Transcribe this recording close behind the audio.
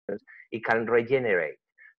it can regenerate.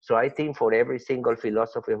 So I think for every single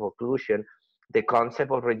philosophy of occlusion, the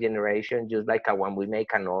concept of regeneration, just like when we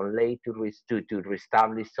make an onlay to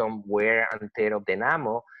reestablish some wear and tear of the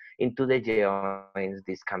enamel into the joints,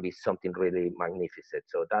 this can be something really magnificent.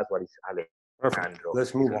 So that's what is Alejandro Perfect. is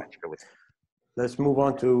Let's going move to on. share with. Let's move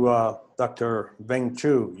on to Dr. Weng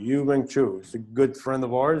Chu. Yu Weng Chu is a good friend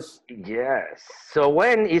of ours. Yes. So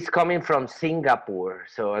Wen is coming from Singapore.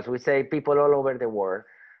 So as we say, people all over the world.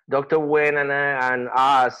 Dr. Wen and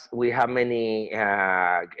us, we have many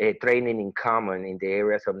training in common in the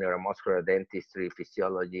areas of neuromuscular dentistry,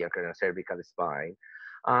 physiology, and craniocervical spine.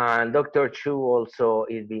 And Dr. Chu also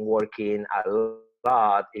is been working a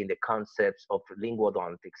lot in the concepts of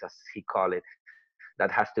linguodontics, as he call it,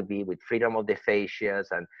 that has to be with freedom of the fascias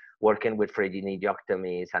and working with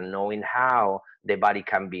phrenology and knowing how the body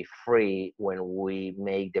can be free when we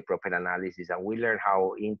make the proper analysis, and we learn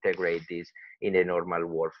how to integrate this in the normal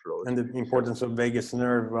workflows. And the importance of vagus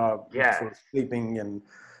nerve for sleeping. And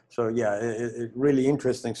so, yeah, really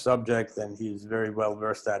interesting subject, and he's very well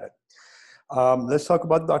versed at it. Let's talk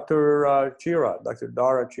about Dr. Chira, Dr.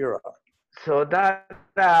 Dara Chira. So that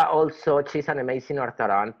also, she's an amazing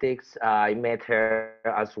orthodontics. I met her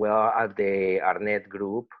as well at the Arnett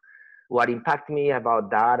group. What impacted me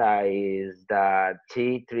about Dara is that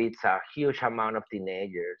she treats a huge amount of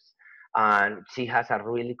teenagers, and she has a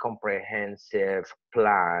really comprehensive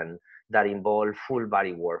plan that involves full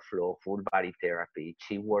body workflow, full body therapy.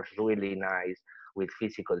 She works really nice with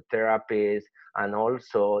physical therapists, and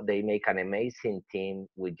also they make an amazing team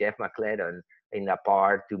with Jeff McClellan in a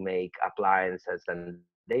part to make appliances, and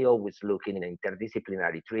they always looking in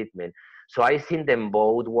interdisciplinary treatment. So I seen them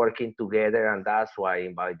both working together, and that's why I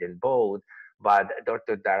invite them both. But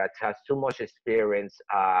Dr. Darach has too much experience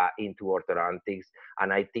into orthodontics,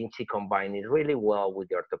 and I think she combined it really well with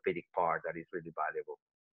the orthopedic part that is really valuable.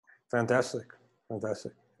 Fantastic,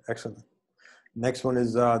 fantastic, excellent. Next one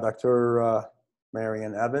is Dr.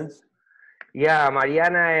 Marianne Evans. Yeah,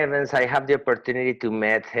 Mariana Evans, I have the opportunity to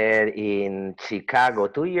meet her in Chicago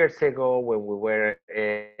 2 years ago when we were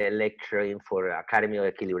lecturing for Academy of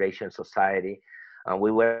Equilibration Society. And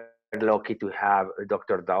we were lucky to have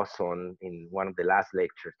Dr. Dawson in one of the last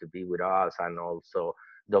lectures to be with us, and also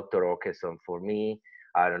Dr. Occlusion for me.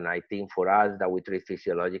 And I think for us that we treat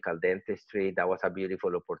physiological dentistry, that was a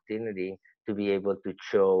beautiful opportunity to be able to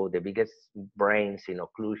show the biggest brains in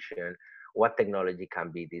occlusion what technology can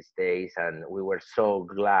be these days. And we were so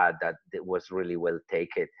glad that it was really well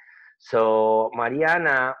taken. So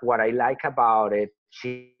Mariana, what I like about it,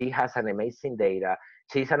 she has an amazing data.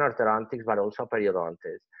 She's an orthodontist, but also a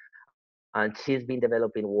periodontist. And she's been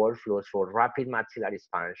developing workflows for rapid maxillary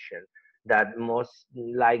expansion that most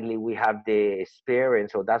likely we have the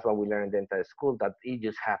experience, so that's what we learned in dental school, that it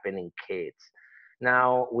just happened in kids.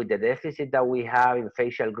 Now, with the deficit that we have in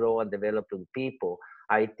facial growth and developing people,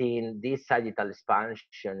 I think this sagittal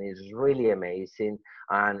expansion is really amazing,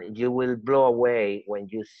 and you will blow away when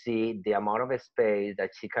you see the amount of space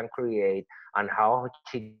that she can create and how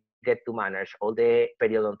she get to manage all the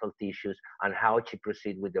periodontal tissues and how she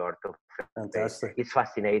proceed with the orthophase. Fantastic. It's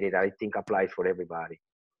fascinating. I think applies for everybody.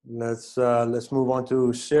 Let's move on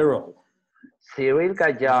to Cyril. Cyril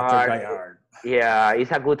Dr. Gaillard, Gaillard. yeah,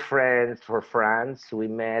 he's a good friend for France. We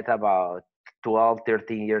met about 12,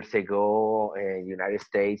 13 years ago in United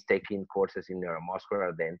States taking courses in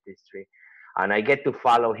neuromuscular dentistry. And I get to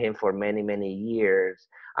follow him for many, many years.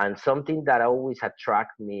 And something that always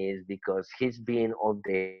attracts me is because he's been of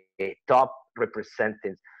the top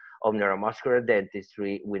representatives of neuromuscular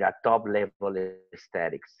dentistry with a top level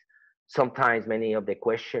aesthetics. Sometimes many of the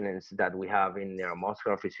questions that we have in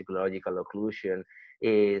neuromuscular physiological occlusion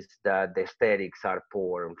is that the aesthetics are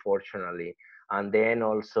poor, unfortunately. And then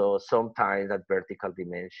also sometimes that vertical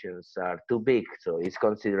dimensions are too big. So it's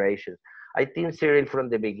considerations. I think Cyril from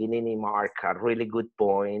the beginning he marked a really good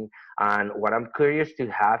point. And what I'm curious to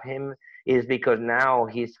have him is because now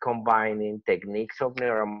he's combining techniques of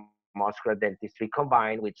neuromuscular dentistry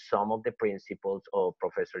combined with some of the principles of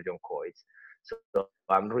Professor John Coyce. So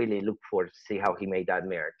I'm really look forward to see how he made that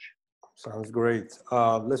merge. Sounds great.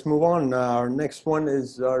 Let's move on. Our next one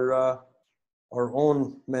is our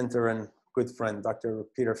own mentor and good friend, Dr.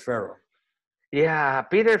 Peter Farrow. Yeah,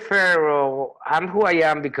 Peter Farrow, I'm who I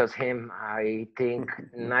am because him. I think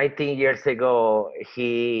 19 years ago,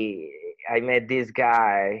 I met this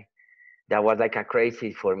guy that was like a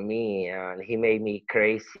crazy for me, and he made me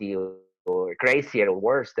crazy or crazier or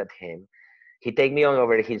worse than him. He take me on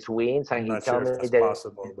over his wings and I'm he not tell sure me if that's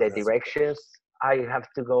possible, the but that's okay. directions I have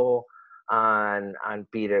to go, and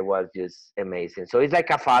Peter was just amazing. So he's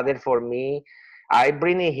like a father for me. I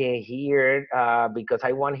bring him here because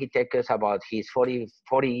I want he take us about his 40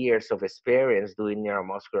 years of experience doing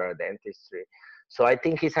neuromuscular dentistry. So I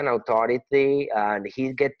think he's an authority, and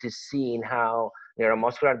he get to see how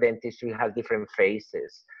neuromuscular dentistry has different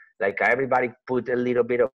phases. Like everybody put a little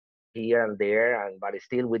bit of here and there, and but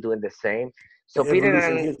still we're doing the same. So The Peter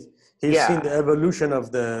evolution. and He's seen the yeah, evolution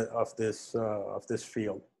of this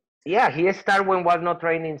field. yeah, he started when was not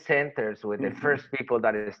training centers with the Hmm. first people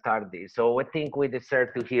that started this. So I think we deserve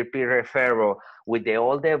to hear Peter Ferro with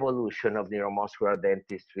all the evolution of neuromuscular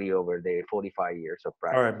dentistry over the 45 years of All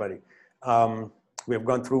practice. right, buddy. Um, we have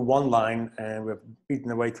gone through one line and we've beaten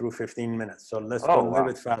the way through 15 minutes. So let's go Oh a little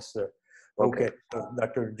wow. bit faster. Okay. Okay, so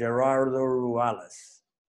Dr. Gerardo Ruales.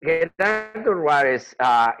 Gerardo Juarez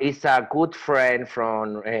is a good friend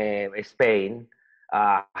from Spain.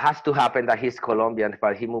 Has to happen that he's Colombian,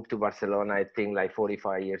 but he moved to Barcelona, I think, like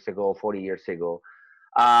 45 years ago, 40 years ago.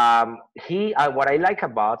 What I like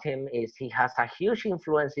about him is he has a huge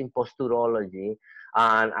influence in posturology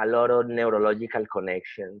and a lot of neurological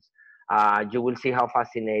connections. You will see how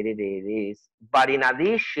fascinating it is. But in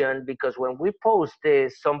addition, because when we post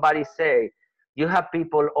this, somebody say, you have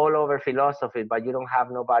people all over philosophy, but you don't have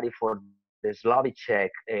nobody for the Slovacek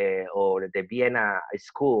or the Vienna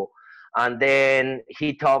school. And then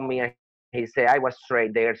he told me, he said, I was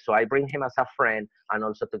trained there, so I bring him as a friend and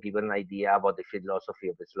also to give an idea about the philosophy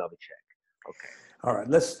of the Slovacek. Okay. All right,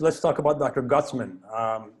 let's talk about Dr. Gutzman.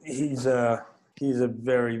 He's a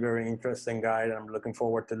very, very interesting guy that I'm looking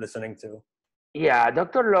forward to listening to. Yeah,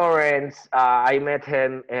 Dr. Lawrence, I met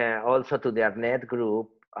him also to the Arnett group.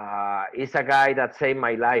 He's a guy that saved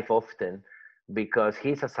my life often because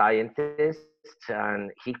he's a scientist and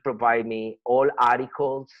he provide me all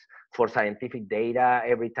articles for scientific data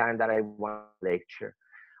every time that I want to lecture.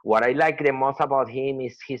 What I like the most about him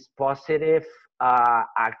is his positive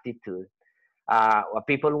attitude.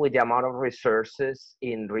 People with the amount of resources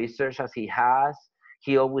in research as he has,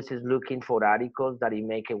 he always is looking for articles that he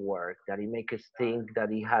make it work, that he make us think, that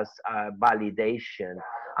he has validation.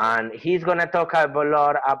 And he's going to talk a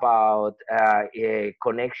lot about a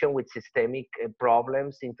connection with systemic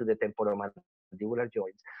problems into the temporomandibular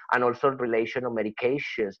joints, and also relation of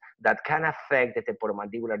medications that can affect the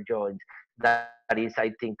temporomandibular joints. That is,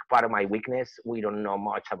 I think, part of my weakness. We don't know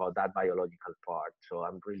much about that biological part. So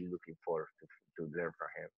I'm really looking forward to learn from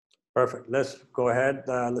him. Perfect. Let's go ahead.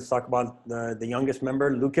 Let's talk about the youngest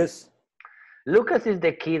member, Lucas. Lucas is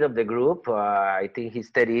the kid of the group. I think he's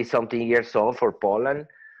 30 something years old for Poland.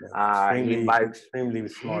 Yeah, He extremely, by extremely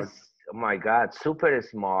he's smart. oh my God, super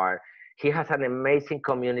smart. He has an amazing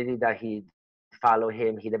community that he follow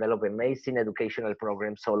him. He developed amazing educational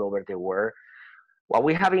programs all over the world. What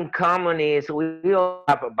we have in common is we all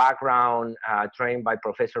have a background trained by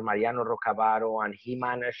Professor Mariano Rocavaro, and he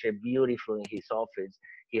managed it beautifully in his office.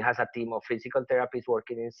 He has a team of physical therapists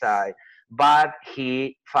working inside, but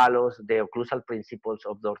he follows the occlusal principles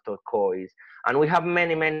of Dr. Coy's. And we have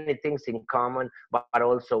many, many things in common, but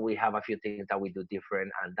also we have a few things that we do different,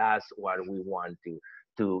 and that's what we want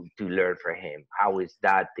to learn from him. How is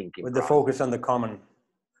that thinking With the process? focus on the common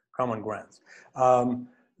grants.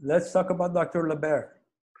 Let's talk about Dr. Lebert.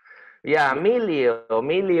 Yeah,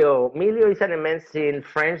 Emilio is an amazing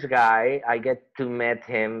French guy. I get to meet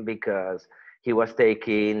him because he was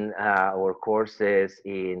taking our courses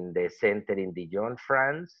in the center in Dijon,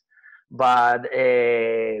 France. But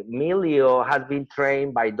Emilio has been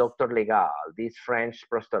trained by Dr. Legal, this French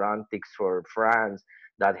prosthodontics for France,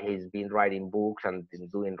 that he's been writing books and been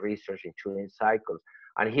doing research in chewing cycles.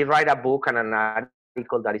 And he write a book and an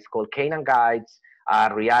article that is called Canine Guides,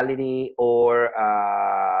 Reality or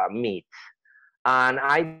Myth. And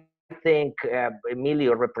I think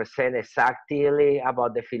Emilio represents exactly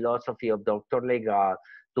about the philosophy of Dr. Legal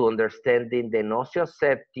to understanding the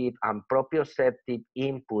nocioceptive and proprioceptive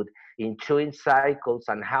input in chewing cycles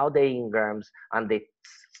and how the engrams and the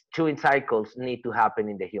chewing cycles need to happen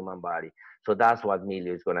in the human body. So that's what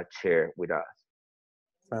Emilio is going to share with us.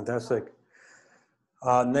 Fantastic.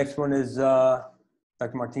 Next one is Dr.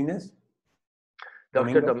 Martinez. Dr.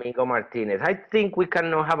 Domingo. Domingo Martinez. I think we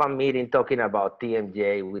cannot have a meeting talking about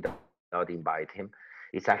TMJ without invite him.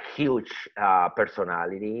 He's a huge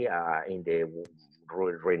personality in the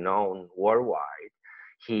renowned worldwide.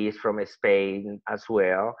 He is from Spain as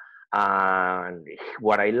well. And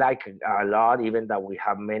what I like a lot, even that we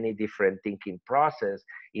have many different thinking process,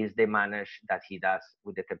 is the manage that he does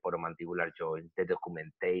with the temporomandibular joint, the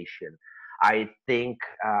documentation. I think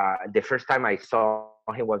the first time I saw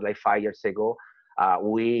him was like 5 years ago.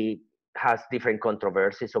 We has different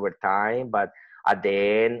controversies over time, but at the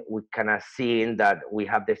end we kind of seen that we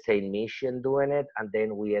have the same mission doing it, and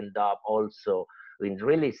then we end up also in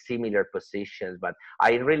really similar positions. But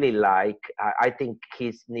I really like, I think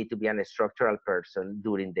he's need to be a structural person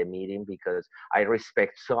during the meeting because I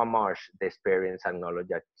respect so much the experience and knowledge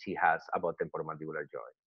that he has about temporomandibular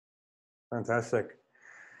joint. Fantastic.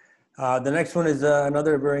 The next one is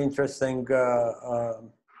another very interesting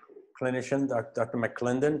clinician, Dr.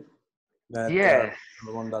 McClendon. Yes.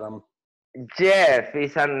 The one that I'm... Jeff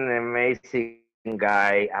is an amazing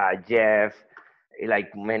guy. Jeff, like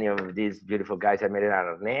many of these beautiful guys I met in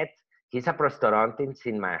our net, he's a prosthodontist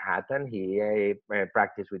in Manhattan. He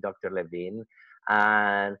practiced with Dr. Levine.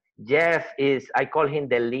 And Jeff is, I call him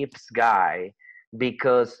the lips guy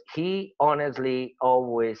because he honestly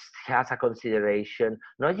always has a consideration,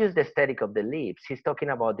 not just the aesthetic of the lips. He's talking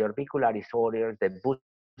about the orbicular disorders, the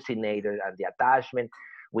buccinator, and the attachment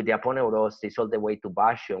with the aponeurosis all the way to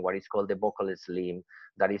bastion, what is called the buccal slim.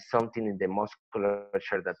 That is something in the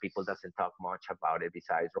musculature that people doesn't talk much about it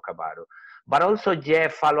besides Roccabato. But also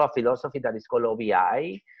Jeff follow a philosophy that is called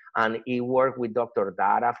OBI, and he worked with Dr.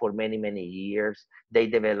 Dara for many, many years. They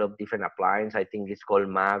developed different appliances. I think it's called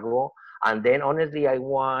Mago. And then honestly, I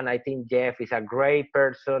think Jeff is a great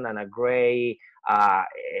person and a great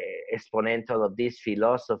exponential of this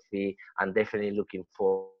philosophy, and definitely looking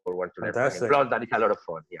forward to learn from him. Plus, that is a lot of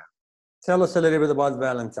fun. Yeah. Tell us a little bit about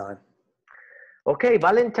Valentine. Okay,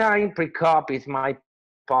 Valentine Precop is my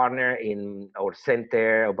partner in our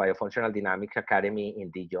Center of Biofunctional Dynamics Academy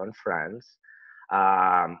in Dijon, France.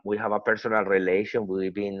 We have a personal relation.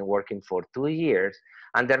 We've been working for 2 years.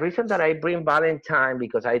 And the reason that I bring Valentine,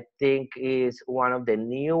 because I think is one of the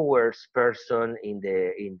newest person in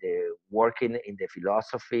the working in the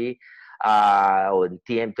philosophy on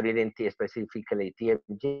TM3, specifically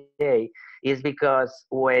TMJ, is because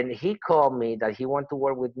when he called me that he want to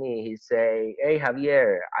work with me, he say, "Hey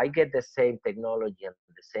Javier, I get the same technology and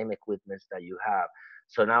the same equipment that you have,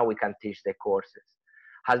 so now we can teach the courses."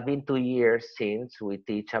 Has been 2 years since we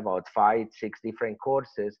teach about 5, 6 different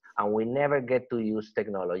courses, and we never get to use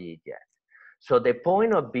technology yet. So the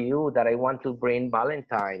point of view that I want to bring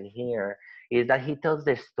Valentine here is that he tells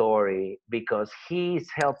the story because he is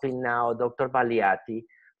helping now Dr. Bagliati,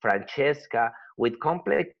 Francesca, with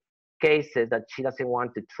complex cases that she doesn't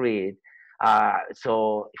want to treat.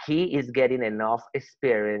 So he is getting enough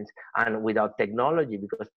experience and without technology,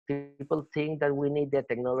 because people think that we need the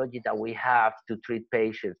technology that we have to treat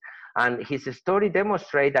patients. And his story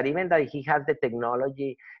demonstrates that even though he has the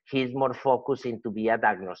technology, he's more focused to be a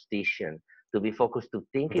diagnostician, to be focused to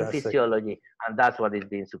thinking physiology, and that's what is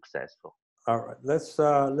being successful. All right,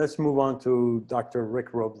 let's move on to Dr.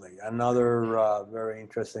 Rick Robley, another very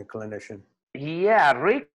interesting clinician. Yeah,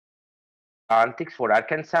 Rick Antics for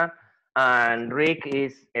Arkansas, and Rick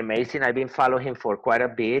is amazing. I've been following him for quite a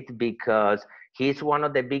bit because he's one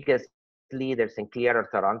of the biggest leaders in clear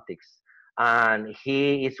orthodontics, and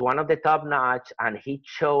he is one of the top notch, and he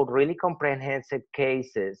showed really comprehensive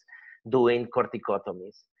cases doing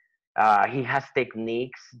corticotomies. He has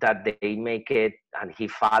techniques that they make it, and he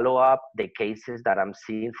follow up the cases that I'm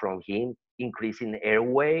seeing from him, increasing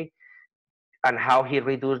airway, and how he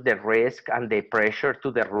reduced the risk and the pressure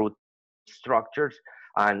to the root structures.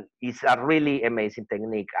 And it's a really amazing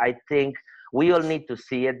technique. I think we all need to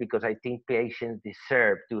see it because I think patients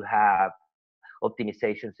deserve to have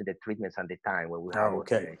optimizations in the treatments and the time when we have.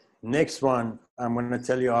 Okay. Next one, I'm going to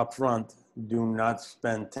tell you up front, do not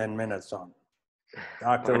spend 10 minutes on.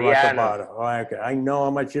 Dr. Roccabato. Okay. I know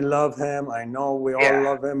how much you love him. I know we all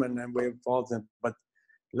love him, and then we fault him, but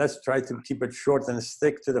let's try to keep it short and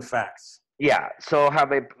stick to the facts. Yeah. So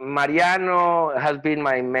Mariano has been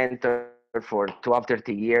my mentor for 12,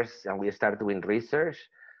 30 years, and we started doing research.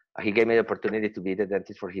 He gave me the opportunity to be the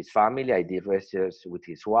dentist for his family. I did research with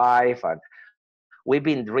his wife, and we've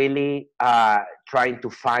been really trying to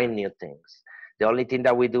find new things. The only thing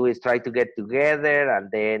that we do is try to get together and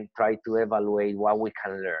then try to evaluate what we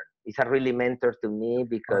can learn. He's a really mentor to me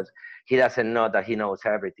because he doesn't know that he knows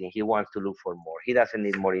everything. He wants to look for more. He doesn't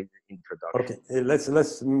need more introduction. Okay,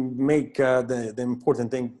 let's make the important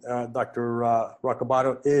thing. Dr.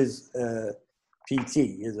 Roccabato is PT,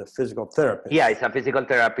 is a physical therapist. Yeah, he's a physical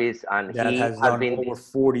therapist, and that he has done over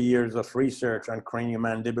 40 years of research on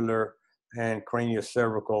craniomandibular and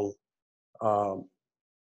craniocervical,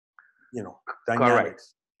 dynamics. Correct.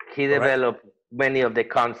 He developed many of the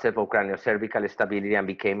concepts of craniocervical stability and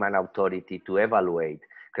became an authority to evaluate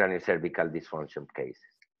craniocervical dysfunction cases.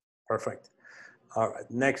 Perfect. All right.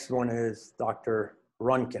 Next one is Dr.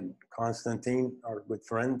 Runkin, Konstantin, our good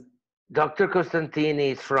friend. Dr. Konstantin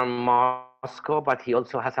is from Moscow, but he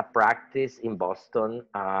also has a practice in Boston.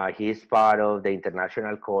 He is part of the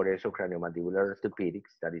International Coalition of Craniomandibular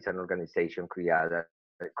Orthopedics. That is an organization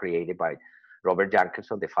created by Robert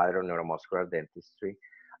Jankerson, the father of neuromuscular dentistry.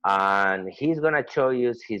 And he's going to show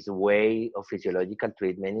you his way of physiological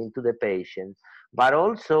treatment into the patient. But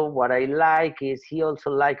also what I like is he also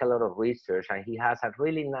like a lot of research, and he has a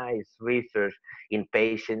really nice research in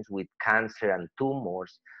patients with cancer and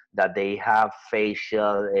tumors that they have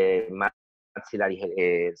facial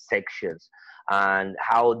maxillary sections, and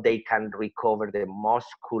how they can recover the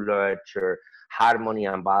musculature, harmony,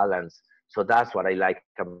 and balance. So that's what I like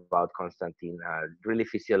about Constantine. Really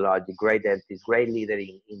physiologic, great dentist, great leader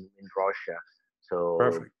in Russia. So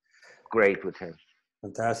Perfect. great with him.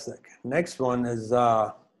 Fantastic. Next one is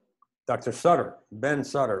Dr. Sutter, Ben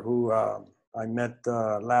Sutter, who I met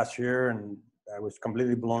last year, and I was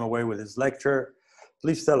completely blown away with his lecture.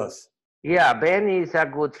 Please tell us. Yeah, Ben is a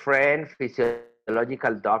good friend,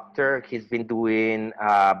 physiological doctor. He's been doing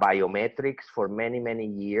biometrics for many, many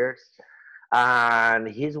years. And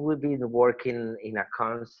he's been working in a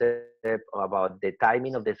concept about the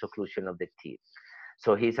timing of the occlusion of the teeth.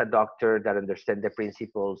 So he's a doctor that understands the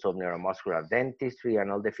principles of neuromuscular dentistry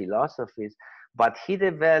and all the philosophies, but he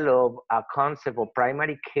developed a concept of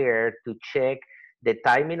primary care to check the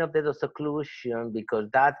timing of the occlusion, because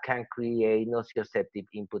that can create nociceptive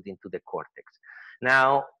input into the cortex.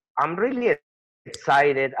 Now, I'm really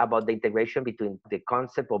excited about the integration between the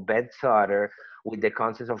concept of Ben Sutter with the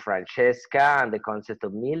concept of Francesca and the concept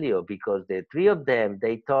of Milio, because the three of them,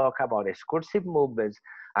 they talk about excursive movements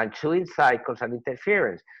and chewing cycles and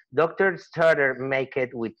interference. Dr. Sutter make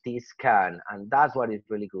it with T-scan, and that's what is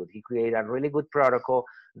really good. He created a really good protocol,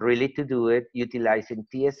 really to do it, utilizing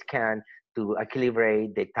T-scan to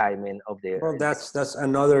equilibrate the timing of the. Well, that's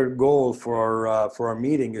another goal for our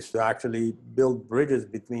meeting, is to actually build bridges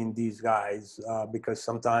between these guys, because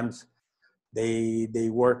sometimes they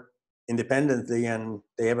work independently and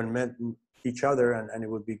they haven't met each other, and it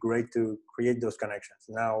would be great to create those connections.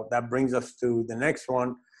 Now that brings us to the next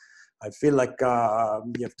one. I feel like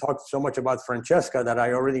you've talked so much about Francesca that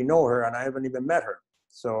I already know her and I haven't even met her.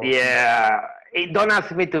 So yeah, don't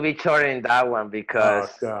ask me to be short in that one, because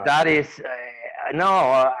that is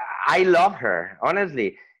no. I love her,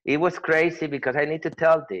 honestly. It was crazy because I need to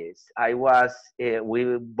tell this. I was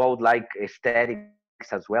we both like aesthetics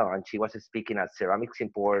as well, and she was speaking at ceramic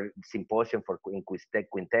symposium for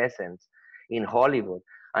quintessence in Hollywood,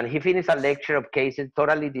 and he finished a lecture of cases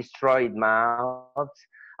totally destroyed mouths.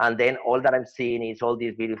 And then all that I'm seeing is all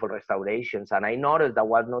these beautiful restorations. And I noticed there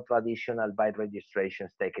was no traditional bite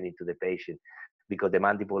registrations taken into the patient because the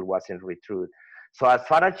mandible wasn't retruded. So as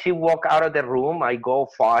far as she walked out of the room, I go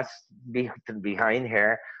fast behind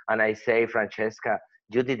her and I say, Francesca,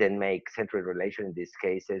 you didn't make central relation in these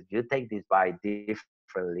cases. You take this bite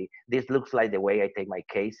differently. This looks like the way I take my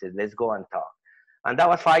cases. Let's go and talk. And that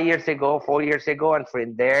was 5 years ago, 4 years ago. And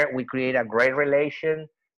from there, we created a great relation.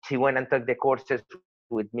 She went and took the courses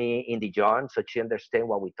with me in Dijon, so she understands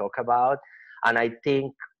what we talk about. And I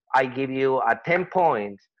think I give you a 10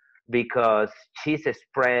 points because she's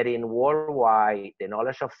spreading worldwide the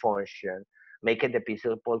knowledge of function, making the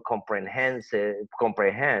people comprehends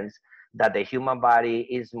that the human body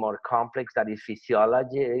is more complex, that is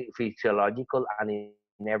physiological, and in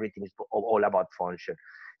everything is all about function.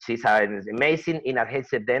 She's amazing in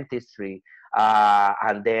adhesive dentistry,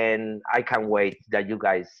 and then I can't wait that you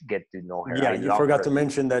guys get to know her. Yeah, I you love forgot her. to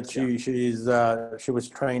mention that she was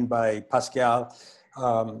trained by Pascal,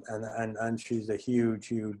 and she's a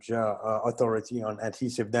huge authority on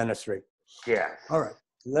adhesive dentistry. Yes. All right,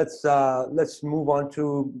 let's move on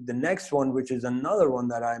to the next one, which is another one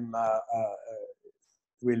that I'm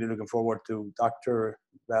really looking forward to, Dr.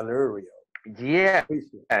 Valerio. Yes.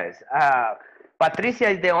 Patricia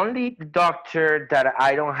is the only doctor that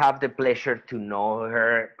I don't have the pleasure to know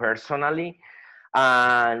her personally,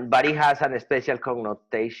 but it has a special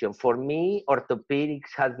connotation. For me,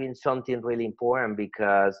 orthopedics has been something really important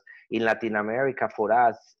because in Latin America, for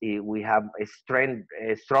us, we have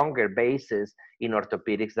a stronger basis in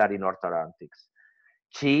orthopedics than in orthodontics.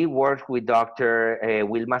 She worked with Dr.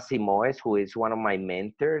 Wilma Simoes, who is one of my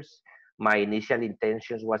mentors. My initial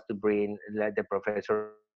intentions was to bring the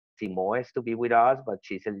Professor Simoes to be with us, but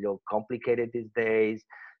she's a little complicated these days.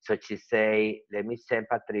 So she say, let me send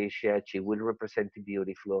Patricia. She will represent you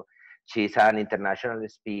beautiful. She's an international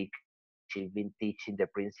speaker. She's been teaching the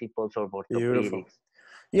principles of orthopedics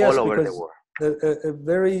Yes, all over the because world. a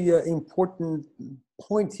very important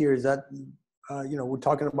point here is that we're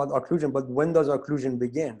talking about occlusion, but when does occlusion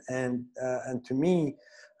begin? And to me,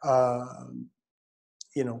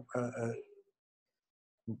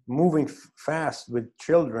 moving fast with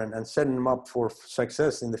children and setting them up for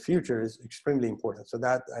success in the future is extremely important. So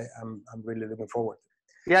that I'm really looking forward to.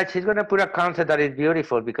 Yeah, she's going to put a concept that is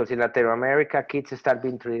beautiful because in Latin America, kids start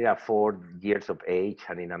being treated at 4 years of age,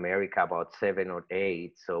 and in America, about 7 or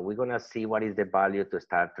 8. So we're going to see what is the value to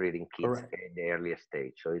start treating kids Correct. in the earliest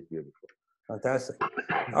stage. So it's beautiful. Fantastic.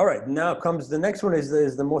 All right, now comes the next one is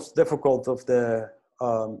the most difficult of the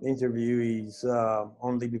interviewees,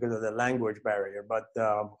 only because of the language barrier, but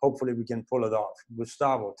hopefully we can pull it off.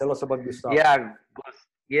 Gustavo, tell us about Gustavo.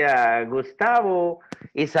 Yeah, Gustavo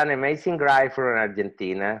is an amazing guy from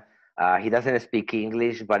Argentina. He doesn't speak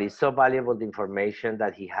English, but it's so valuable the information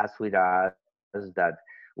that he has with us that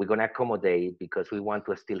we're going to accommodate because we want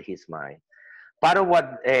to steal his mind. Part of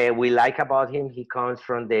what we like about him, he comes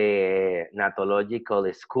from the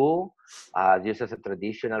natological school, just as a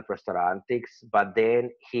traditional prosthodontics, but then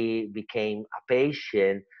he became a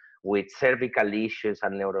patient with cervical issues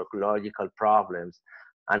and neurological problems.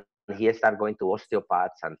 And he started going to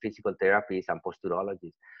osteopaths and physical therapists and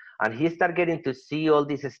posturologists. And he started getting to see all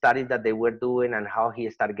these studies that they were doing and how he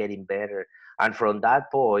started getting better. And from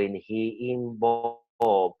that point, he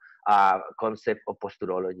involved concept of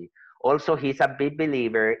posturology. Also, he's a big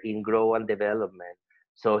believer in growth and development.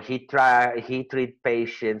 So he treat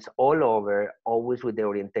patients all over, always with the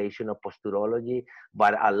orientation of posturology,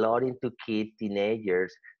 but a lot into kids,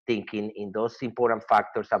 teenagers, thinking in those important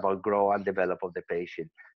factors about grow and develop of the patient.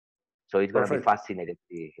 So it's going to be Perfect. fascinating to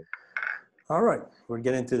see him. All right, we're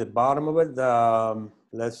getting to the bottom of it.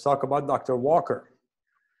 Let's talk about Dr. Walker.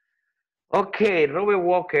 Okay, Robert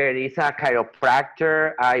Walker is a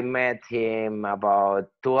chiropractor. I met him about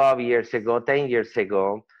 12 years ago, 10 years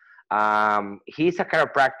ago. He's a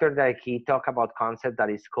chiropractor that he talk about concept that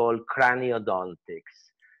is called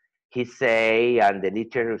craniodontics. He say, and the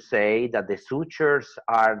literature say that the sutures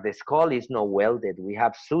are, the skull is not welded. We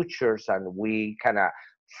have sutures and we kind of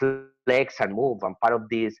flex and move. And part of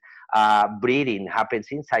this breathing happens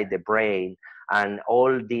inside the brain, and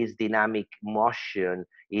all this dynamic motion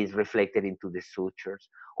is reflected into the sutures.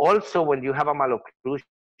 Also, when you have a malocclusion,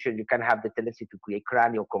 you can have the tendency to create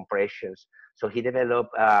cranial compressions. So he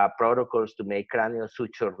developed protocols to make cranial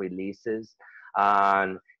suture releases.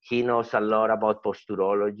 And he knows a lot about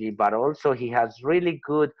posturology, but also he has really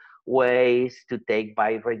good ways to take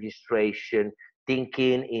by registration,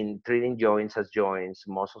 thinking in treating joints as joints,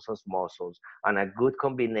 muscles as muscles, and a good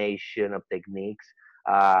combination of techniques.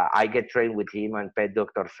 I get trained with him and pet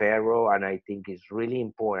Dr. Ferro, and I think it's really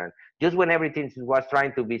important. Just when everything was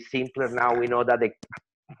trying to be simpler, now we know that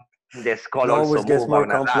the skull It also always gets move more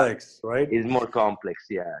and adapt. complex, right? It's more complex,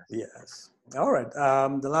 yes. Yes. All right.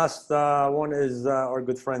 The last one is our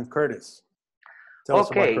good friend Curtis. Tell us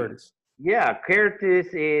about Okay. Curtis. Yeah, Curtis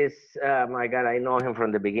is, my God, I know him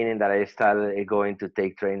from the beginning that I started going to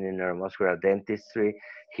take training in neuromuscular dentistry.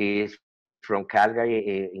 He is from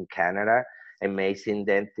Calgary in Canada, amazing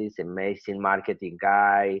dentist, amazing marketing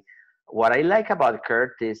guy. What I like about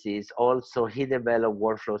Curtis is also he developed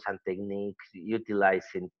workflows and techniques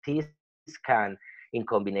utilizing T-scan in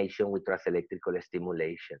combination with transelectrical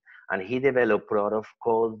stimulation. And he developed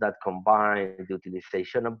protocols that combine the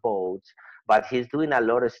utilization of both, but he's doing a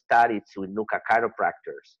lot of studies with NUCA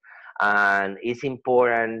chiropractors. And it's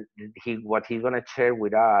important, what he's going to share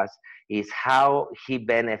with us is how he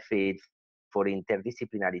benefits for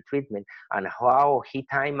interdisciplinary treatment and how he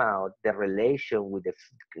time out the relation with the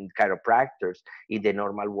chiropractors in the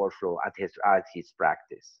normal workflow at his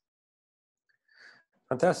practice.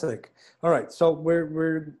 Fantastic. All right, so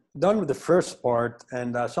we're done with the first part,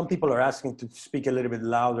 and some people are asking to speak a little bit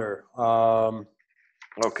louder.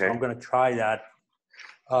 Okay. So I'm going to try that.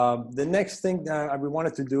 The next thing that we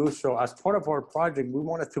wanted to do, so as part of our project, we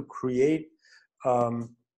wanted to create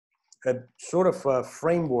a sort of a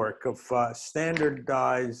framework of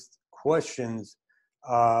standardized questions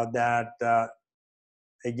that,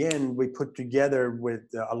 again, we put together with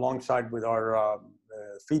alongside with our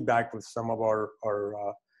feedback with some of our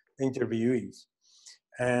interviewees.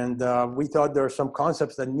 And we thought there are some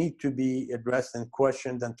concepts that need to be addressed and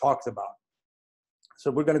questioned and talked about. So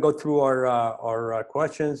we're going to go through our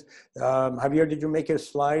questions. Javier, did you make a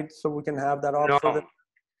slide so we can have that up? No, for the...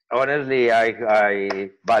 honestly,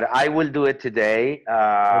 but I will do it today.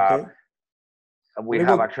 Okay. We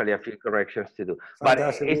have actually a few corrections to do,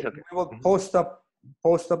 Fantastic. but it's okay. We will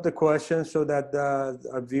post up the questions so that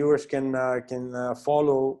our viewers can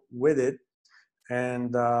follow with it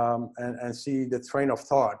and see the train of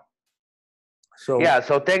thought. So yeah,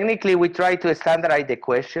 so technically we try to standardize the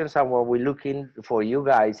questions, and what we're looking for you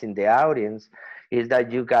guys in the audience is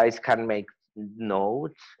that you guys can make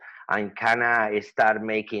notes and kind of start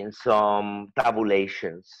making some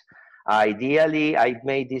tabulations. Ideally, I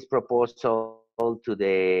made this proposal to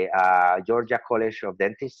the Georgia College of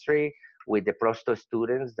Dentistry with the prosto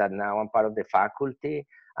students that now I'm part of the faculty,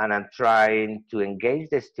 and I'm trying to engage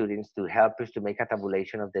the students to help us to make a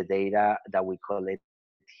tabulation of the data that we collect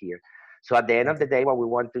here. So at the end of the day, what we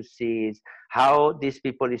want to see is how these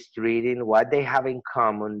people is treating, what they have in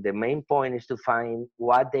common. The main point is to find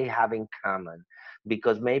what they have in common,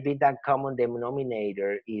 because maybe that common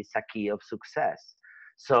denominator is a key of success.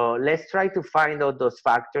 So let's try to find out those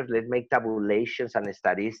factors. Let's make tabulations and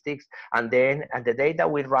statistics. And then at the day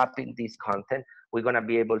that we're wrapping this content, we're going to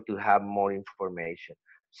be able to have more information.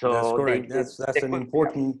 That's So correct. That's an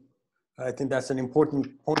important, I think that's an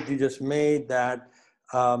important point you just made, that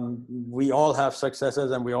we all have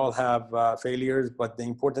successes and we all have failures, but the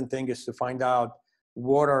important thing is to find out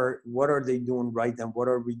what are they doing right and what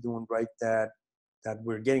are we doing right that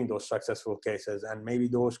we're getting those successful cases, and maybe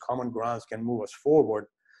those common grounds can move us forward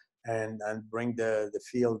and bring the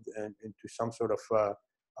field into some sort of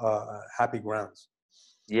happy grounds.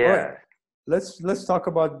 Yeah. All right. Let's talk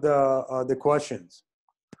about the questions.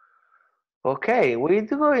 Okay, we're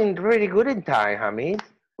doing really good in time, Hamid.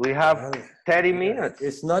 We have 30 minutes.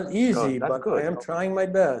 It's not easy, but good. I am trying my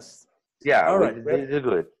best. Yeah, all right. This is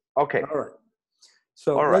good. Okay. All right.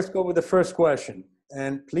 So let's go with the first question.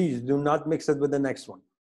 And please do not mix it with the next one.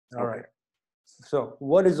 All right. So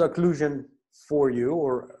what is occlusion for you,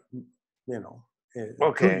 or, you know,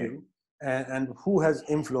 to you, and who has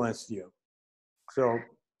influenced you? So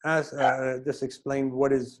just explain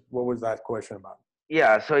what was that question about?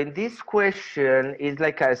 Yeah, so in this question, it's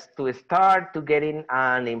like us to start to getting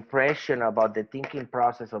an impression about the thinking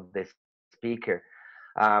process of the speaker.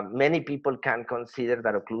 Many people can consider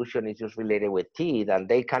that occlusion is just related with teeth, and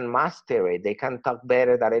they can master it. They can talk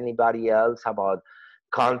better than anybody else about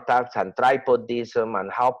contacts and tripodism and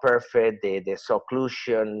how perfect the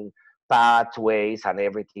occlusion pathways and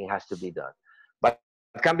everything has to be done. But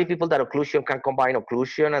it can be people that occlusion can combine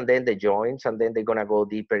occlusion and then the joints, and then they're gonna go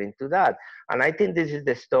deeper into that. And I think this is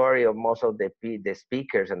the story of most of the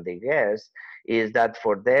speakers and the guests, is that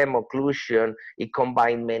for them occlusion, it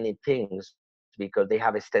combines many things because they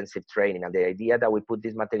have extensive training. And the idea that we put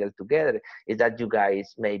this material together is that you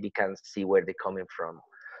guys maybe can see where they're coming from.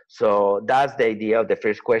 So that's the idea of the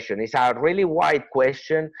first question. It's a really wide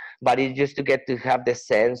question, but it's just to get to have the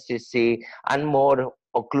sense to see and more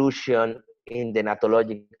occlusion in the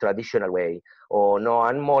natologic traditional way, or no,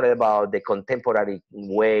 I'm more about the contemporary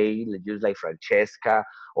way, just like Francesca,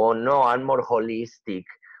 or no, I'm more holistic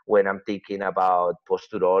when I'm thinking about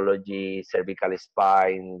posturology, cervical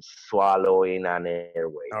spine, swallowing, and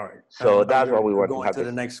airway. All right. So that's what we want to have. To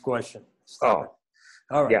the next question. Stop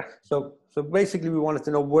it. All right. Yeah. So basically, we wanted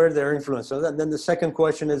to know where they're influenced. So then the second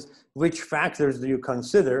question is, which factors do you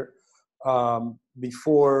consider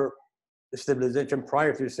before the stabilization,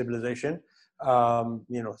 prior to the stabilization,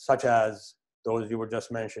 you know, such as those you were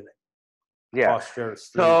just mentioning? Yeah. Posture,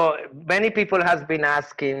 so many people has been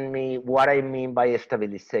asking me what I mean by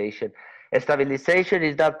stabilization. Stabilization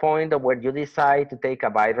is that point of where you decide to take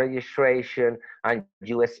a bioregistration and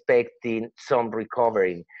you expecting some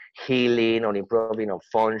recovering, healing or improving of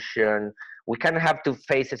function. We can have two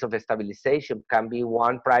phases of stabilization. Can be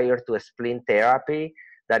one prior to splint therapy.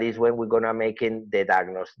 That is when we're gonna make the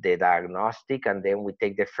diagnostic, and then we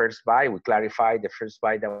take the first bite. We clarify the first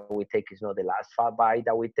bite that we take is not the last bite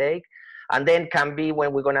that we take. And then can be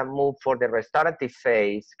when we're gonna move for the restorative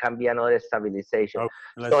phase, can be another stabilization.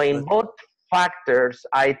 So in both factors,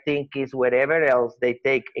 I think is whatever else they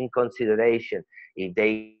take in consideration. If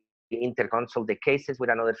they interconsult the cases with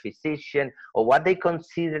another physician, or what they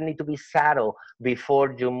consider need to be settled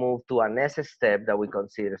before you move to a next step that we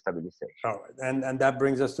consider stabilization. All right, and that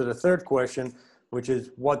brings us to the third question, which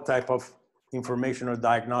is what type of information or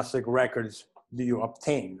diagnostic records do you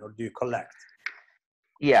obtain or do you collect?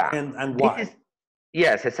 Yeah. And why?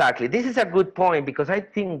 Yes, exactly. This is a good point, because I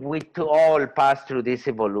think we all pass through this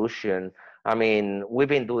evolution. I mean, we've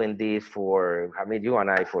been doing this you and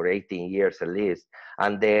I for 18 years at least.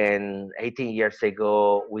 And then 18 years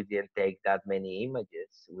ago, we didn't take that many images.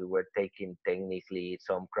 We were taking technically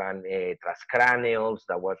some transcranials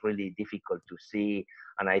that was really difficult to see.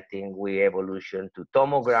 And I think we evolution to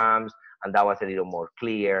tomograms, and that was a little more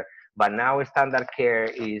clear. But now standard care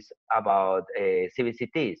is about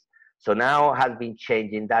CBCTs. So now has been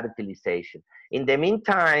changing that utilization. In the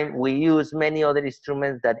meantime, we use many other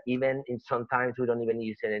instruments that even sometimes we don't even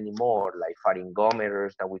use it anymore, like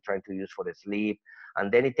pharyngometers that we're trying to use for the sleep.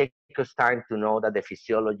 And then it takes us time to know that the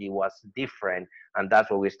physiology was different. And that's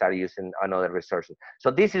why we start using another resources. So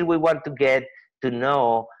this is, we want to get to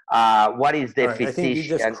know what is the physician. I think you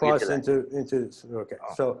just crossed into okay.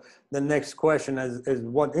 So the next question is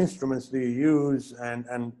what instruments do you use,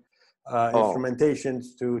 and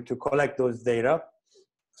instrumentations to collect those data,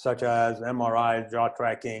 such as MRI, jaw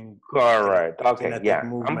tracking, Correct. Okay. kinetic Yeah.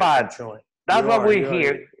 movement, and But showing. that's what we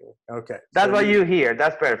hear. Okay. That's So what you hear.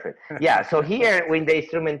 That's perfect. Yeah. So here, with the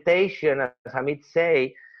instrumentation, as Hamid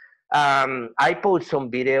say, I posted some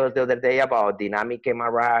videos the other day about dynamic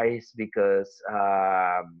MRIs because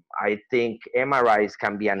I think MRIs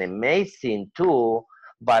can be an amazing tool,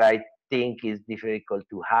 but I think it's difficult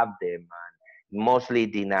to have them, and mostly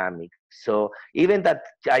dynamic. So even that,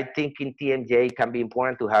 I think in TMJ it can be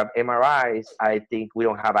important to have MRIs. I think we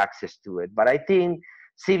don't have access to it, but I think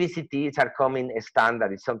CBCTs are coming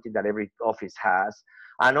standard. It's something that every office has.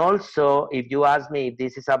 And also, if you ask me if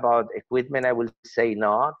this is about equipment, I will say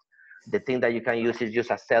not. The thing that you can use is just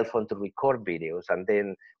a cell phone to record videos, and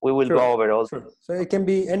then we will go over all. Sure. So it can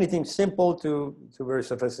be anything simple to very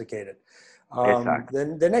sophisticated. Exactly.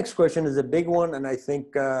 Then the next question is a big one, and I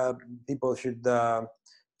think people should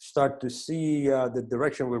start to see the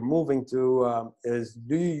direction we're moving to. Is,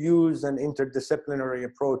 do you use an interdisciplinary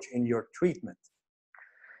approach in your treatment?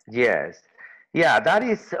 Yes. Yeah, that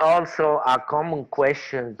is also a common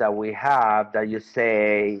question that we have, that you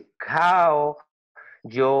say how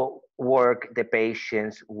you work the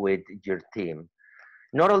patients with your team.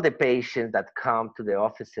 Not all the patients that come to the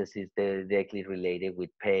offices is directly related with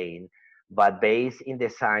pain, but based in the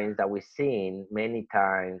signs that we've seen, many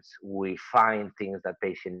times we find things that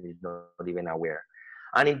patient is not even aware.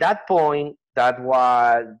 And in that point, that's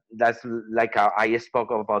like I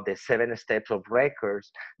spoke about the 7 steps of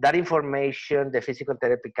records. That information, the physical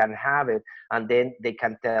therapy can have it, and then they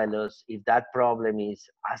can tell us if that problem is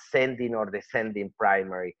ascending or descending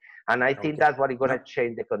primary. And I think that's what is going to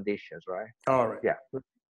change the conditions, right? All right. Yeah.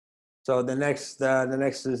 So the next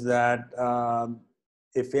is that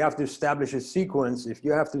if you have to establish a sequence,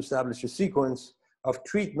 of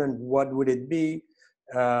treatment, what would it be?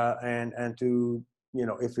 And to,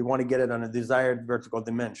 if we want to get it on a desired vertical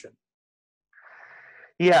dimension.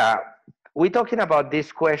 Yeah, we're talking about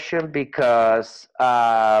this question because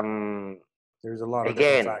there's a lot of different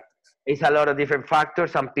again, factors. it's a lot of different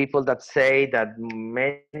factors. Some people that say that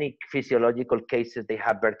many physiological cases, they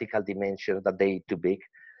have vertical dimensions that they too big.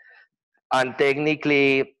 And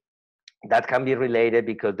technically, that can be related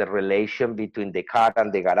because the relation between the car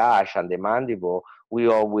and the garage and the mandible, we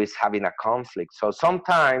always having a conflict. So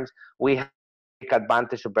sometimes we have to take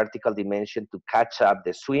advantage of vertical dimension to catch up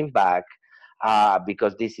the swing back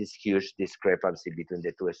because this is huge discrepancy between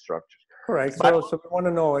the two structures. Correct. But, so we want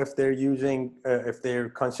to know if they're using, if they're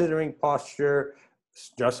considering posture,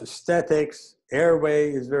 just aesthetics,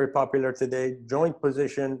 airway is very popular today, joint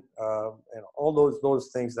position, and all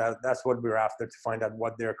those things. That's what we're after, to find out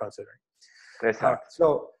what they're considering. Exactly.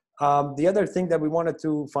 So the other thing that we wanted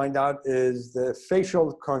to find out is the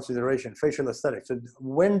facial consideration, facial aesthetics. So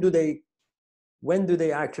when do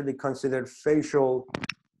they actually consider facial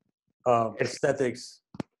aesthetics?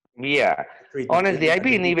 Yeah, honestly, I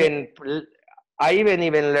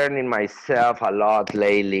even learning myself a lot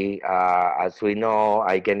lately. As we know,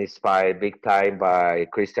 I get inspired big time by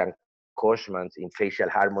Christian Koschman's in facial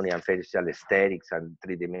harmony and facial aesthetics and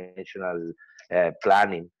three-dimensional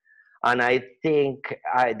planning. And I think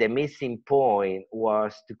the missing point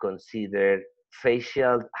was to consider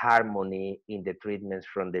facial harmony in the treatments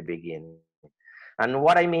from the beginning. And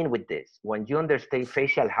what I mean with this, when you understand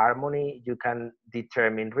facial harmony, you can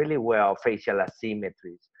determine really well facial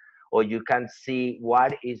asymmetries, or you can see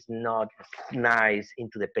what is not nice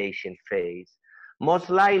into the patient face.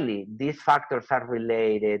 Most likely, these factors are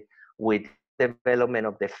related with development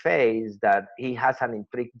of the face, that he has an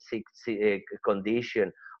intrinsic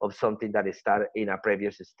condition of something that started in a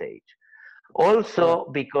previous stage.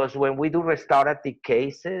 Also, because when we do restorative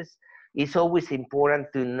cases, it's always important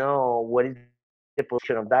to know what is the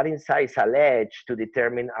position of that incisal edge to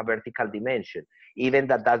determine a vertical dimension, even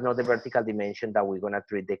that's not the vertical dimension that we're going to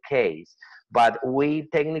treat the case. But we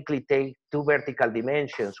technically take two vertical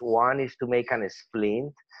dimensions. One is to make an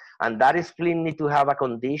splint, and that splint need to have a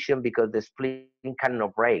condition because the splint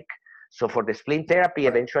cannot break. So for the splint therapy,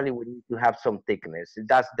 eventually we need to have some thickness.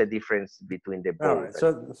 That's the difference between the both.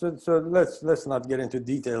 All right. So let's not get into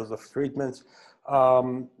details of treatments.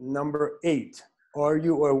 Number 8, are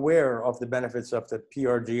you aware of the benefits of the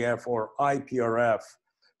PRGF or IPRF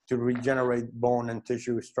to regenerate bone and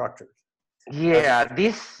tissue structures? Yeah,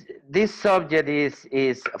 this subject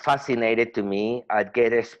is fascinating to me. I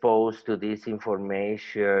get exposed to this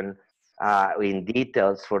information in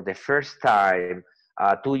details for the first time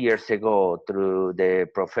 2 years ago through the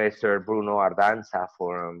professor Bruno Ardanza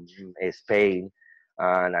from Spain.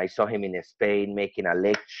 And I saw him in Spain making a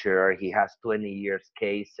lecture. He has 20 years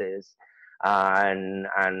cases. And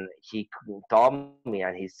he told me,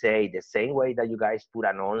 and he said, the same way that you guys put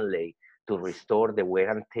an onlay to restore the wear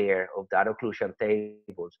and tear of that occlusion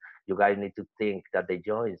tables, you guys need to think that the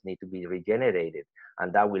joints need to be regenerated,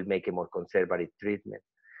 and that will make a more conservative treatment.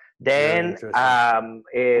 Very Then,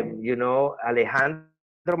 interesting.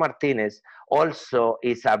 Alejandro Martinez also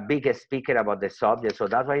is a big speaker about the subject. So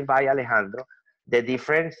that's why I invite Alejandro. The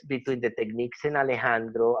difference between the techniques in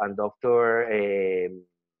Alejandro and Dr.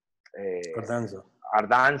 Cardanza.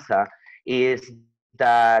 Ardanza is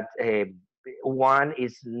that one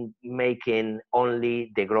is making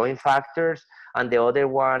only the growing factors, and the other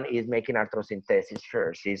one is making arthrosynthesis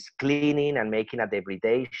first. It's cleaning and making a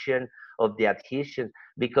debridation of the adhesion,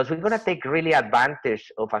 because we're going to take really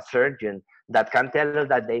advantage of a surgeon that can tell us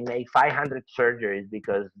that they make 500 surgeries,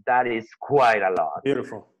 because that is quite a lot.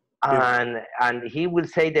 Beautiful. And he will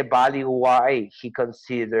say the value why he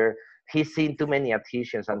consider he's seen too many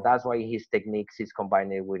adhesions, and that's why his techniques is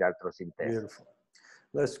combined with arthrosynthesis. Beautiful.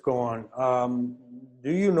 Let's go on.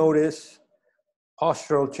 Do you notice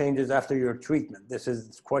postural changes after your treatment? This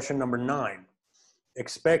is question number 9.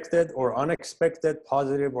 Expected or unexpected,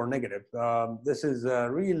 positive or negative? This is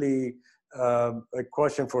really a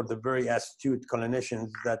question for the very astute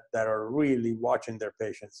clinicians that are really watching their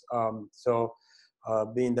patients.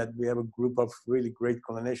 Being that we have a group of really great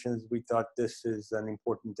clinicians, we thought this is an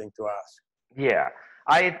important thing to ask. Yeah,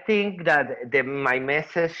 I think that my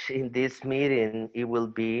message in this meeting, it will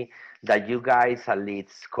be that you guys at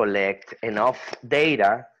least collect enough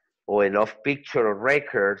data or enough picture or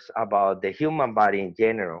records about the human body in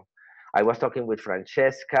general. I was talking with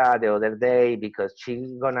Francesca the other day, because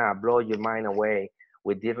she's gonna blow your mind away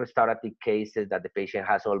with these restorative cases that the patient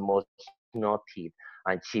has almost no teeth,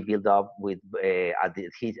 and she built up with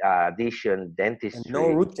addition dentistry. And no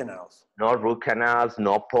root canals. No root canals,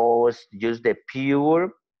 no post, just the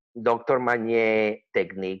pure Dr. Magnier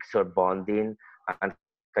techniques or bonding, and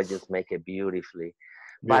can just make it beautifully.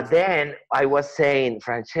 But then I was saying,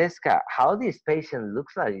 Francesca, how this patient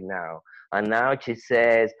looks like now? And now she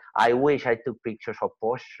says, I wish I took pictures of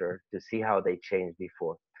posture to see how they changed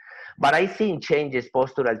before. But I think changes,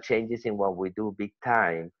 postural changes in what we do big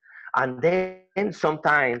time. And then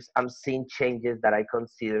sometimes I'm seeing changes that I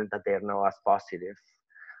consider that they're not as positive.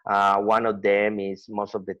 One of them is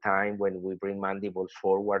most of the time when we bring mandibles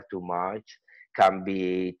forward too much, can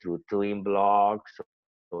be through twin blocks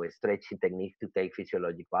or stretching techniques to take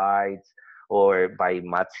physiologic bites, or by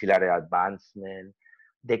maxillary advancement.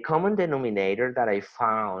 The common denominator that I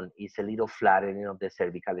found is a little flattening of the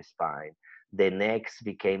cervical spine. The necks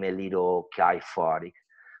became a little kyphotic.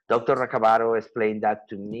 Dr. Racabaro explained that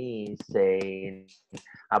to me, saying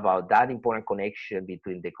about that important connection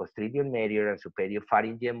between the clostridial medial and superior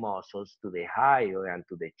pharyngeal muscles to the hyoid and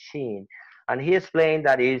to the chin. And he explained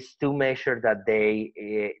that it's two measures that they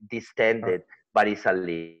distended, but it's a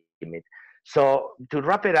limit. So to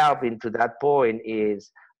wrap it up into that point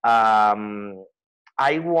is,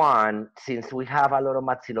 I want, since we have a lot of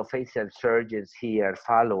maxillofacial surgeons here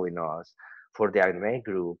following us for the ACME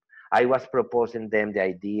group, I was proposing them the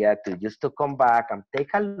idea to just to come back and take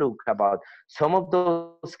a look about some of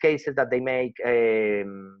those cases that they make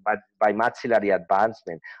by maxillary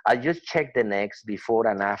advancement. I'll just check the necks before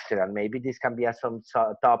and after, and maybe this can be some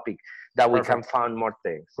topic that we can find more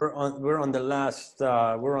things. We're on the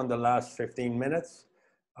last 15 minutes.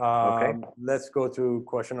 Okay. Let's go to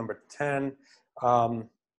question number 10.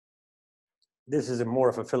 This is more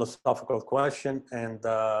of a philosophical question, and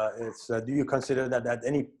it's, do you consider that at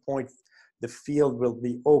any point the field will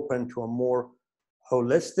be open to a more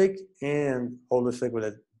holistic with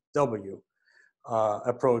a W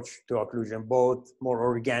approach to occlusion, both more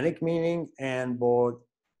organic meaning and both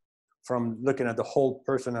from looking at the whole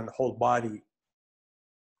person and the whole body?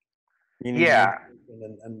 Yeah.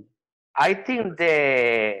 And I think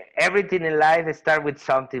everything in life starts with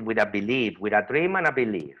something, with a belief, with a dream and a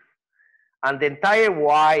belief. And the entire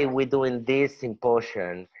why we're doing this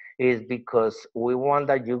symposium is because we want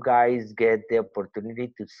that you guys get the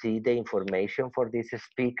opportunity to see the information for these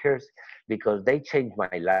speakers, because they changed my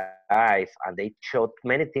life and they showed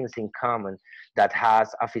many things in common that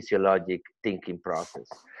has a physiologic thinking process.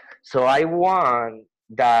 So I want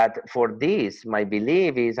that for this, my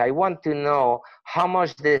belief is I want to know how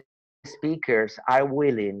much the speakers are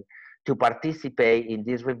willing to participate in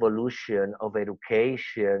this revolution of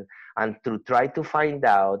education, and to try to find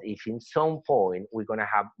out if in some point we're going to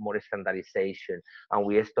have more standardization, and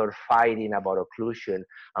we start fighting about occlusion,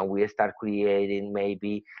 and we start creating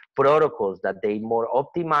maybe protocols that they more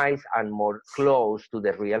optimize and more close to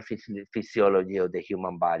the real physiology of the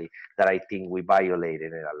human body, that I think we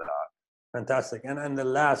violated it a lot. Fantastic. And the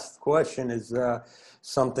last question is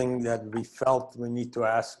something that we felt we need to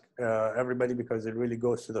ask everybody, because it really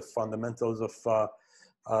goes to the fundamentals of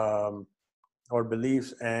our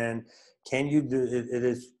beliefs. And can you do it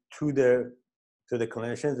is to the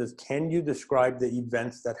clinicians is, can you describe the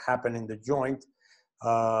events that happen in the joint?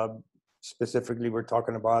 Specifically, we're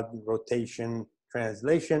talking about rotation,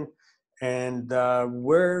 translation, and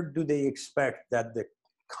where do they expect that the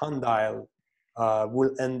condyle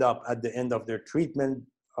will end up at the end of their treatment?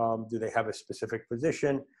 Do they have a specific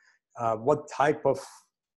position? What type of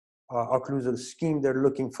occlusal scheme they're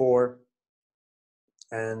looking for?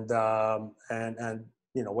 And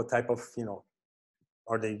you know, what type of, you know,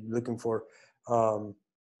 are they looking for?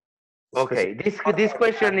 Okay, this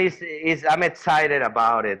question is I'm excited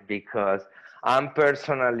about it because I've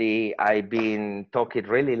been talking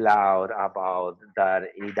really loud about that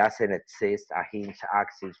it doesn't exist a hinge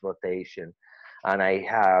axis rotation, and I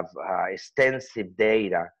have extensive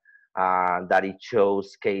data that it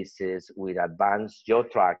shows cases with advanced jaw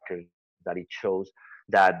trackers, that it shows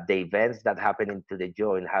that the events that happen into the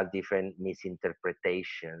joint have different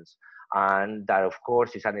misinterpretations, and that of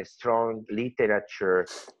course is a strong literature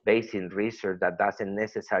based in research that doesn't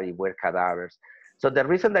necessarily wear cadavers. So the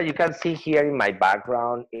reason that you can see here in my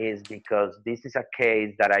background is because this is a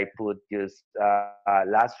case that I put just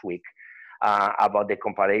last week about the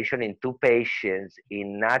comparison in two patients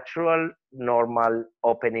in natural, normal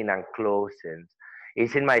opening and closing.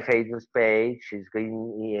 It's in my Facebook page, it's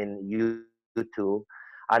in YouTube.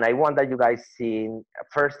 And I want that you guys see,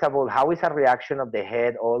 first of all, how is a reaction of the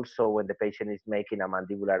head also when the patient is making a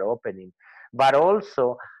mandibular opening, but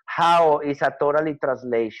also how is a totally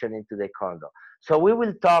translation into the condyle. So we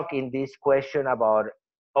will talk in this question about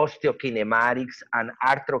osteokinematics and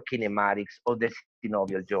arthrokinematics of the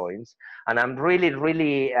synovial joints. And I'm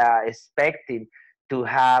really expecting to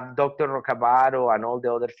have Dr. Roccabaro and all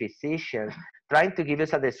the other physicians trying to give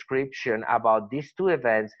us a description about these two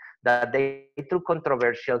events that they through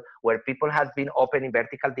controversial, where people have been opening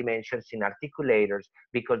vertical dimensions in articulators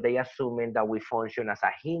because they assuming that we function as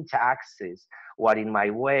a hinge axis, what in my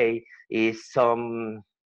way is something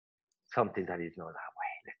that is not that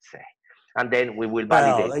way, let's say. And then we will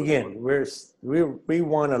validate. Well, again, we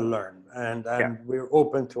want to learn, and Yeah. we're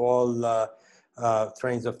open to all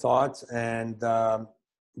trains of thoughts, and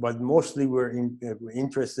but mostly we're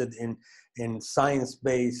interested in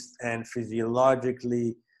science-based and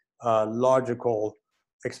physiologically logical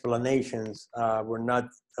explanations. We're not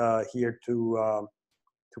here to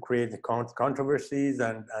create the controversies,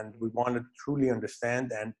 and we want to truly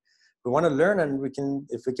understand, and we want to learn, and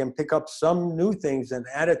if we can pick up some new things and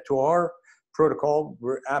add it to our protocol,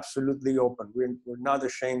 we're absolutely open. We're not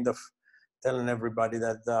ashamed of telling everybody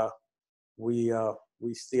that we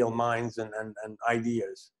steal minds and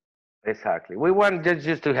ideas. Exactly. We want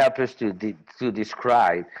just to help us to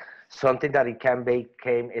describe something that it can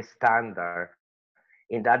become a standard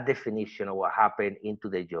in that definition of what happened into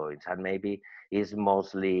the joints, and maybe is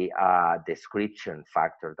mostly a description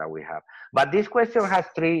factor that we have. But this question has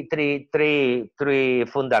three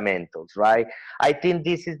fundamentals, right? I think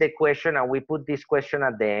this is the question, and we put this question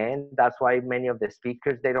at the end. That's why many of the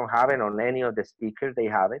speakers, they don't have it, or any of the speakers, they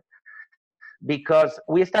have it. Because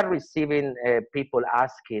we start receiving people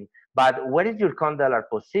asking, but what is your condylar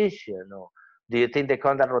position? Or do you think the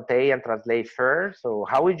condyle rotate and translate first? Or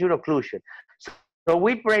how is your occlusion? So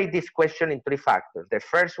we break this question in three factors. The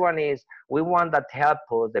first one is we want that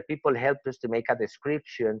the people help us to make a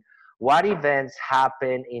description what events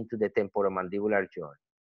happen into the temporomandibular joint.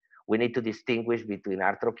 We need to distinguish between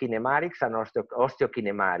arthrokinematics and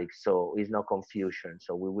osteokinematics, so it's no confusion.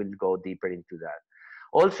 So we will go deeper into that.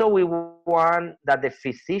 Also, we want that the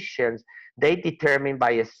physicians, they determine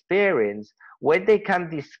by experience when they can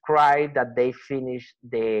describe that they finish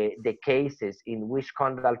the cases in which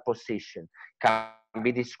condyle position can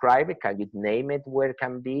be described. Can you name it where it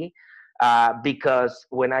can be? Because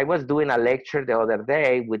when I was doing a lecture the other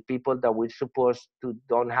day with people that we're supposed to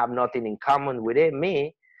don't have nothing in common with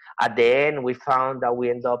me, at the end we found that we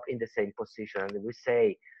end up in the same position, and we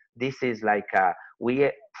say this is like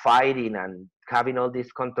we fighting and having all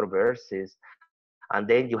these controversies, and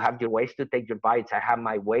then you have your ways to take your bites. I have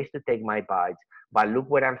my ways to take my bites, but look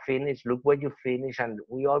where I'm finished, look where you finish, and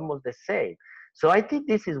we almost the same. So I think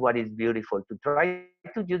this is what is beautiful, to try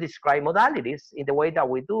to you describe modalities in the way that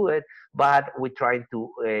we do it, but we're trying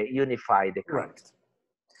to unify the concept. Right.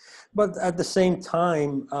 But at the same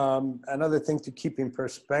time, another thing to keep in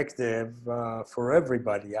perspective for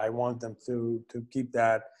everybody, I want them to keep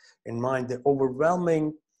that in mind. The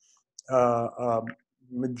overwhelming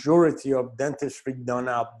majority of dentistry done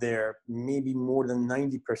out there, maybe more than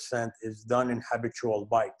 90% is done in habitual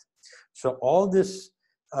bite. So all this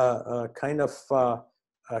kind of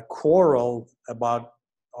quarrel about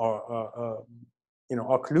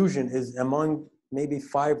occlusion is among maybe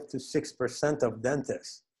 5 to 6% of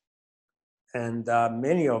dentists. And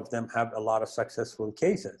many of them have a lot of successful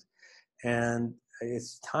cases. And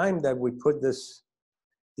it's time that we put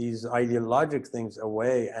these ideologic things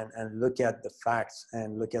away and look at the facts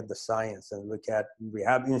and look at the science and we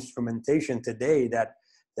have instrumentation today that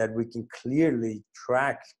we can clearly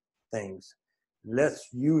track things. Let's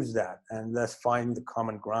use that and let's find the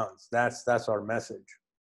common grounds. That's our message.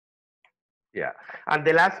 Yeah. And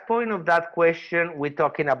the last point of that question, we're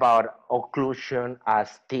talking about occlusion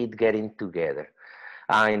as teeth getting together.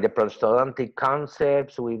 In the prosthodontic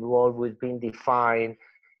concepts, we've always been defined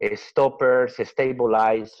stoppers,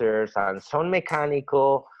 stabilizers, and some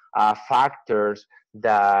mechanical factors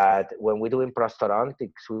that when we're doing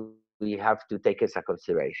prosthodontics, we have to take as a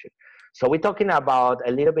consideration. So we're talking about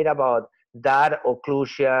a little bit about that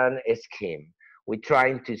occlusion scheme. We're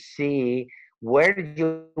trying to see where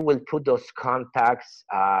you will put those contacts.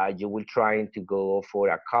 You will trying to go for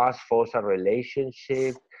a cos-fossa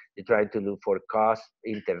relationship. You try to look for cost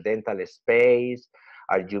interdental space.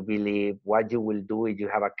 Or you believe what you will do if you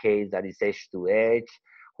have a case that is edge to edge,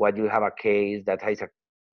 what you have a case that has a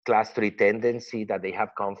class 3 tendency, that they have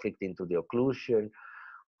conflict into the occlusion,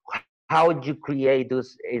 how you create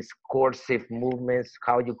those coercive movements,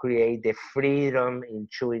 how you create the freedom in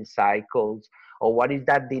chewing cycles, or what is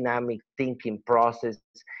that dynamic thinking process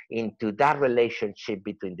into that relationship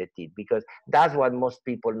between the teeth, because that's what most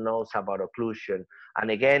people knows about occlusion.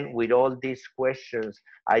 And again, with all these questions,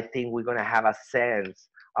 I think we're gonna have a sense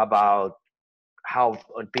about how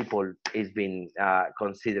people is being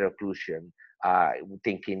consider occlusion,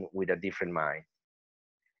 thinking with a different mind.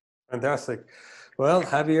 Fantastic. Well,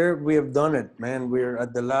 Javier, we have done it, man. We're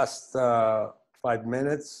at the last 5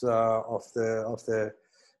 minutes of the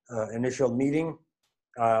initial meeting.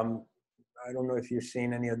 I don't know if you've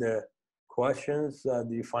seen any of the questions. Do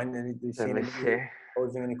you find any? Do you see anybody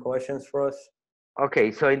posing any questions for us?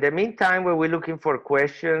 Okay, so in the meantime, we're looking for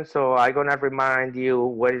questions. So I'm gonna remind you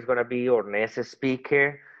what is gonna be our next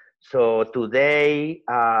speaker. So today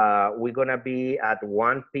we're gonna be at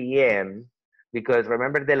 1 p.m. because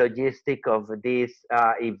remember the logistic of this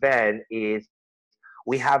event is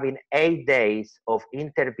we having 8 days of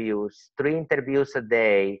interviews, 3 interviews a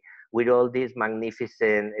day with all these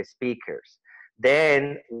magnificent speakers.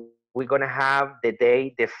 Then we're gonna have the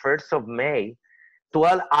day, the 1st of May,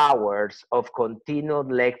 12 hours of continued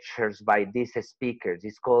lectures by these speakers.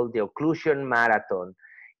 It's called the Occlusion Marathon.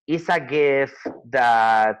 It's a gift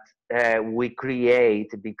that we create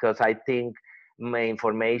because I think my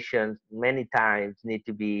information many times need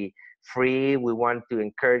to be free. We want to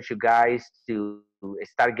encourage you guys to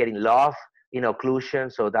start getting love in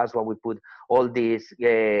occlusion. So that's why we put all this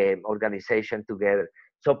organization together.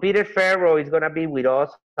 So Peter Ferro is gonna be with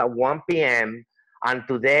us at 1 p.m. And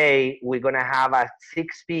today we're gonna have at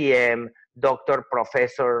 6 p.m. Dr.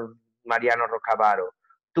 Professor Mariano Rocavaro,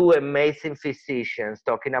 2 amazing physicians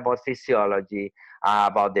talking about physiology,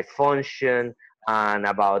 about the function, and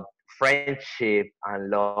about friendship and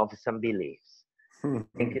loves and beliefs.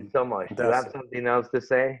 Thank you so much. Do you have something else to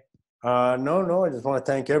say? No. I just want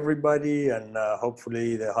to thank everybody, and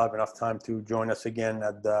hopefully they'll have enough time to join us again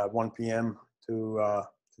at 1 p.m. to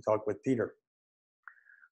talk with Peter.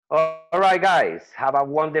 All right, guys. Have a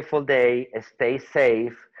wonderful day. Stay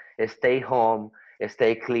safe. Stay home.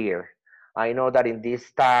 Stay clear. I know that in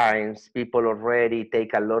these times, people already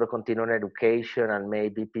take a lot of continuing education, and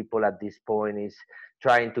maybe people at this point is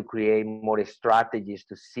trying to create more strategies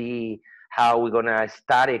to see how we're gonna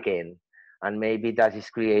start again. And maybe that has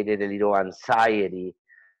created a little anxiety.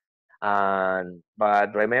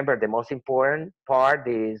 But remember, the most important part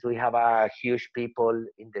is we have a huge people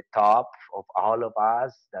in the top of all of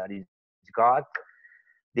us, that is God.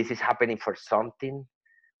 This is happening for something.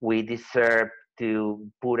 We deserve to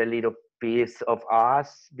put a little piece of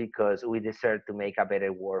us because we deserve to make a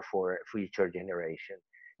better world for future generation.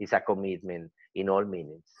 It's a commitment in all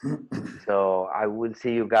meanings. So I will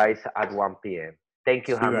see you guys at 1 p.m. Thank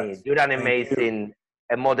you, Hamid. You're an amazing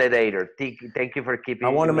moderator. Thank you for keeping. I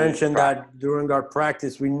want to mention that during our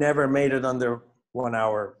practice, we never made it under 1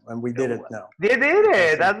 hour, and we did it now. They did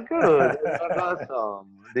it. That's good. That's awesome.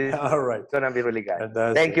 This all right. is gonna be really good.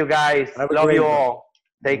 Thank you, guys. Love you all.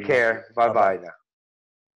 Take care. Bye-bye now.